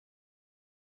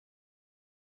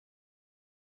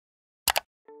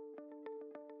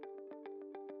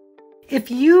If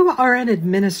you are an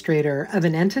administrator of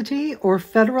an entity or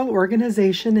federal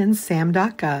organization in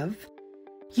SAM.gov,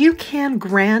 you can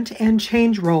grant and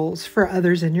change roles for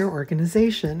others in your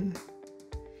organization.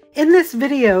 In this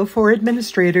video for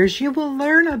administrators, you will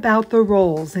learn about the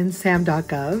roles in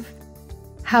SAM.gov,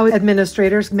 how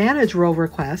administrators manage role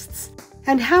requests,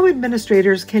 and how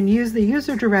administrators can use the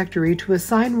user directory to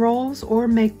assign roles or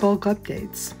make bulk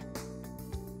updates.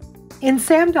 In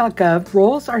SAM.gov,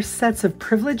 roles are sets of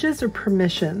privileges or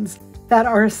permissions that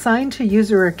are assigned to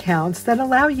user accounts that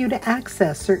allow you to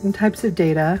access certain types of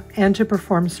data and to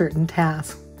perform certain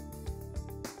tasks.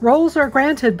 Roles are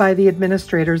granted by the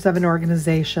administrators of an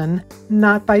organization,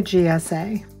 not by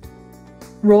GSA.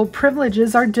 Role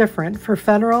privileges are different for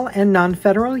federal and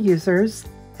non-federal users,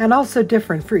 and also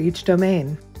different for each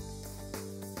domain.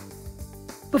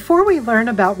 Before we learn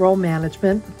about role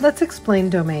management, let's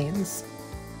explain domains.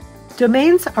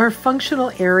 Domains are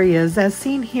functional areas as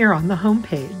seen here on the home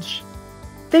page.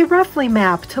 They roughly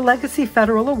map to legacy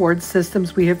federal award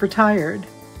systems we have retired.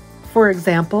 For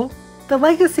example, the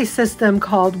legacy system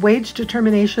called Wage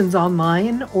Determinations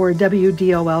Online, or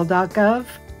WDOL.gov,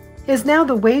 is now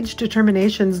the Wage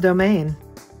Determinations domain.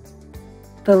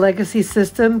 The legacy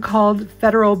system called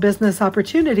Federal Business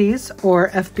Opportunities, or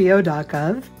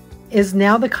FBO.gov, is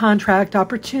now the Contract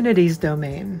Opportunities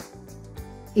domain.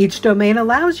 Each domain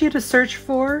allows you to search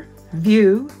for,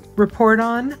 view, report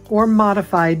on, or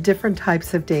modify different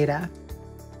types of data.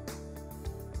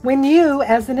 When you,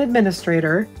 as an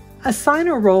administrator, assign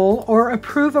a role or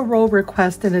approve a role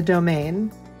request in a domain,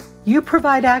 you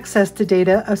provide access to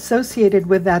data associated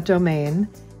with that domain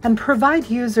and provide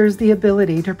users the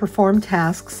ability to perform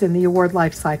tasks in the award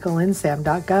lifecycle in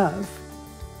SAM.gov.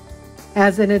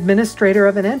 As an administrator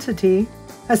of an entity,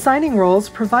 assigning roles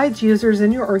provides users in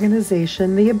your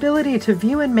organization the ability to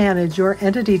view and manage your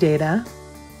entity data,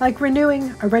 like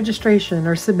renewing a registration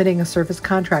or submitting a service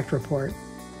contract report.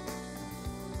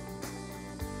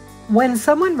 When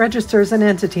someone registers an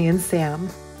entity in SAM,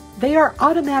 they are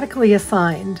automatically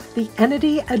assigned the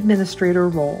Entity Administrator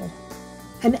role.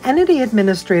 An entity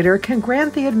administrator can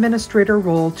grant the administrator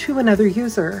role to another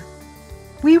user.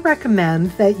 We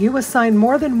recommend that you assign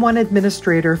more than one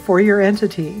administrator for your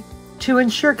entity to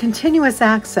ensure continuous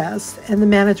access and the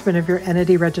management of your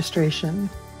entity registration.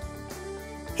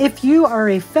 If you are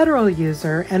a federal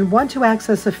user and want to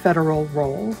access a federal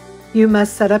role, you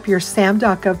must set up your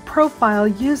SAM.gov profile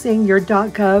using your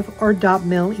 .gov or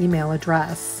 .mil email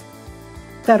address.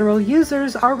 Federal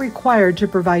users are required to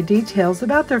provide details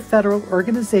about their federal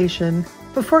organization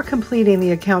before completing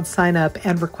the account sign-up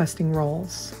and requesting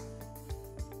roles.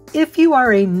 If you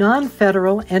are a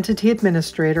non-federal entity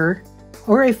administrator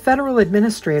or a federal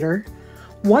administrator,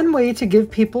 one way to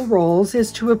give people roles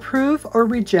is to approve or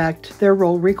reject their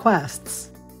role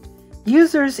requests.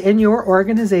 Users in your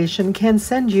organization can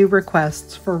send you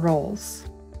requests for roles.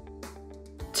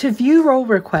 To view role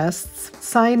requests,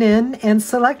 sign in and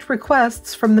select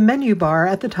requests from the menu bar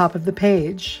at the top of the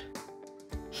page.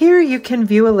 Here you can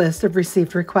view a list of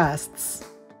received requests.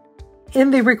 In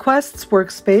the Requests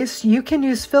workspace, you can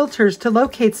use filters to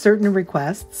locate certain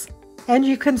requests, and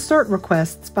you can sort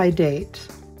requests by date.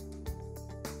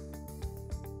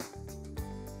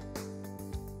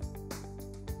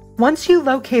 Once you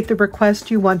locate the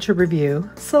request you want to review,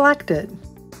 select it.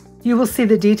 You will see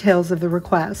the details of the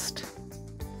request.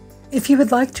 If you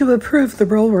would like to approve the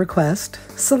role request,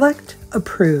 select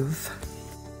Approve.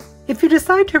 If you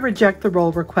decide to reject the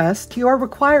role request, you are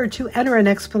required to enter an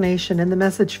explanation in the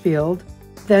message field,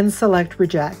 then select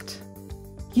Reject.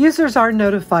 Users are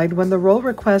notified when the role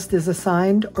request is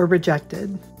assigned or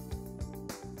rejected.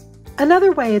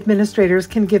 Another way administrators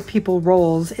can give people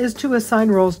roles is to assign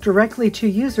roles directly to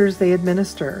users they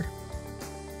administer.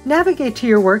 Navigate to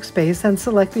your workspace and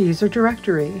select the user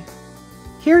directory.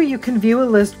 Here you can view a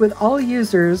list with all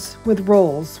users with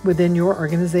roles within your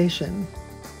organization.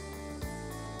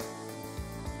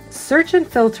 Search and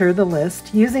filter the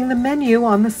list using the menu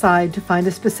on the side to find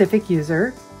a specific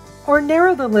user, or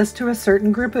narrow the list to a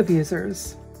certain group of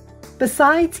users.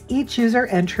 Besides each user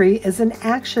entry is an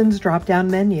Actions drop-down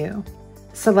menu.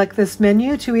 Select this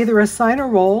menu to either assign a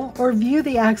role or view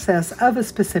the access of a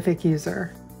specific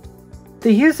user.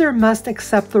 The user must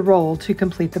accept the role to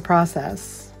complete the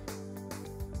process.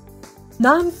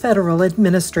 Non-federal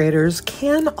administrators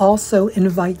can also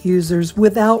invite users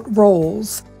without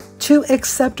roles to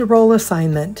accept a role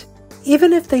assignment,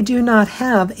 even if they do not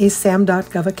have a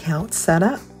SAM.gov account set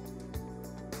up.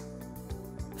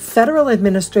 Federal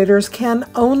administrators can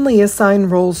only assign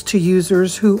roles to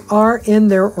users who are in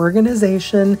their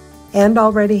organization and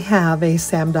already have a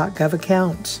SAM.gov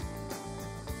account.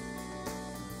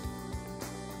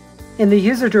 In the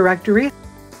user directory,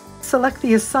 select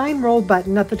the Assign Role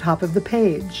button at the top of the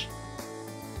page.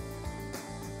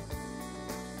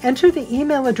 Enter the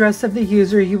email address of the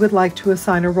user you would like to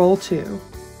assign a role to,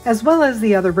 as well as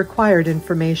the other required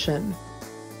information.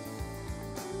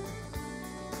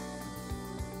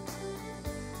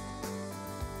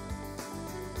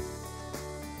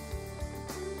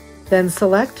 Then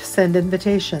select Send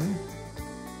Invitation.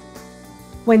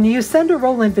 When you send a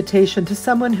role invitation to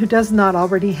someone who does not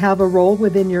already have a role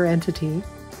within your entity,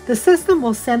 the system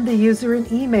will send the user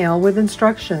an email with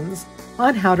instructions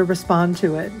on how to respond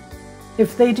to it.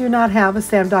 If they do not have a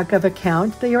SAM.gov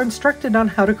account, they are instructed on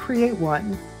how to create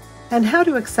one and how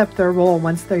to accept their role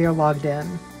once they are logged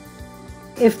in.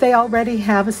 If they already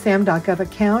have a SAM.gov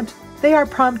account, they are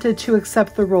prompted to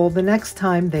accept the role the next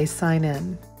time they sign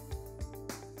in.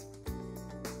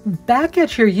 Back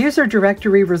at your user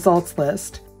directory results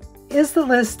list is the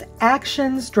List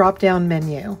Actions drop-down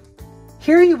menu.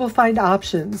 Here you will find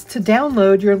options to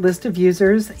download your list of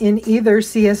users in either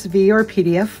CSV or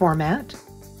PDF format.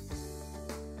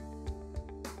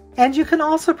 And you can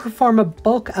also perform a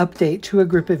bulk update to a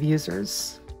group of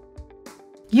users.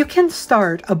 You can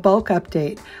start a bulk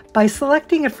update by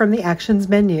selecting it from the Actions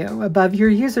menu above your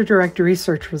user directory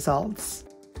search results.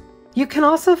 You can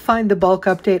also find the bulk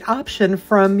update option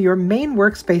from your main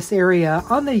workspace area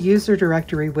on the user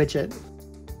directory widget.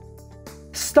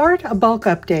 Start a bulk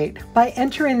update by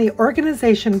entering the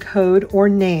organization code or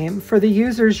name for the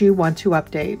users you want to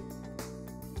update.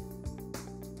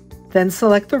 Then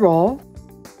select the role,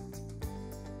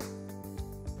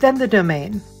 then the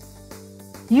domain.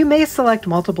 You may select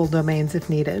multiple domains if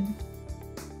needed.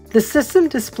 The system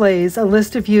displays a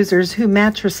list of users who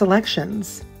match your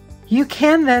selections. You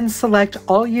can then select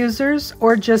all users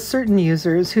or just certain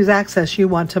users whose access you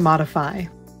want to modify.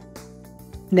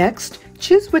 Next,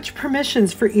 choose which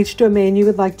permissions for each domain you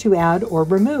would like to add or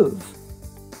remove.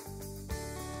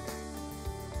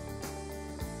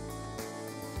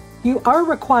 You are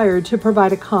required to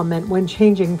provide a comment when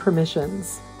changing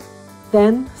permissions.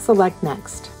 Then select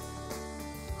Next.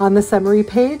 On the summary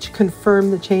page,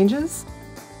 confirm the changes.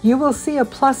 You will see a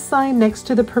plus sign next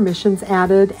to the permissions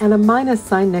added and a minus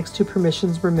sign next to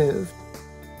permissions removed.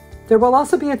 There will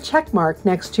also be a check mark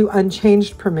next to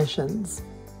unchanged permissions.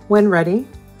 When ready,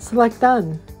 select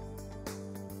Done.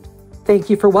 Thank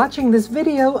you for watching this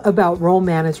video about role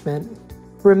management.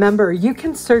 Remember, you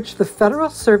can search the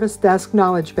Federal Service Desk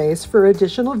knowledge base for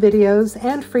additional videos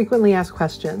and frequently asked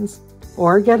questions,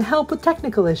 or get help with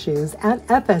technical issues at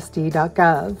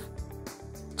FSD.gov.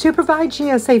 To provide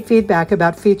GSA feedback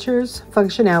about features,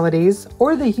 functionalities,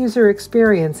 or the user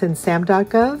experience in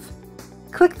SAM.gov,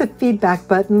 click the Feedback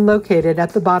button located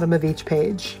at the bottom of each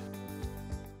page.